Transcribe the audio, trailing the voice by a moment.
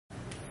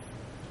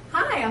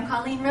Hi, I'm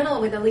Colleen Riddle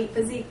with Elite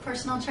Physique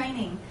Personal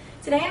Training.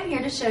 Today I'm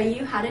here to show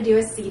you how to do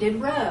a seated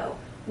row,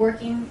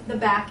 working the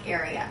back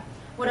area.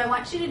 What I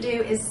want you to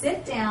do is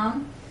sit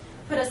down,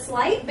 put a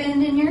slight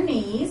bend in your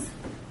knees,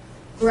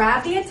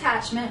 grab the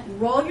attachment,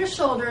 roll your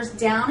shoulders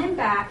down and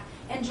back,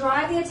 and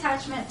drive the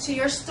attachment to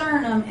your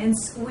sternum and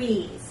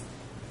squeeze.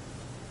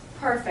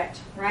 Perfect.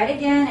 Right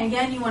again.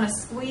 Again, you want to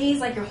squeeze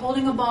like you're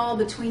holding a ball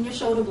between your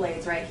shoulder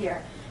blades right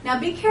here. Now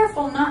be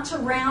careful not to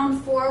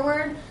round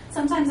forward.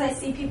 Sometimes I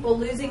see people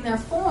losing their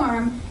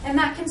form, and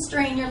that can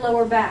strain your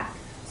lower back.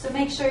 So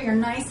make sure you're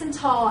nice and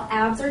tall,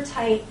 abs are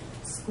tight,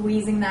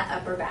 squeezing that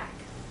upper back.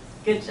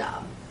 Good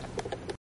job.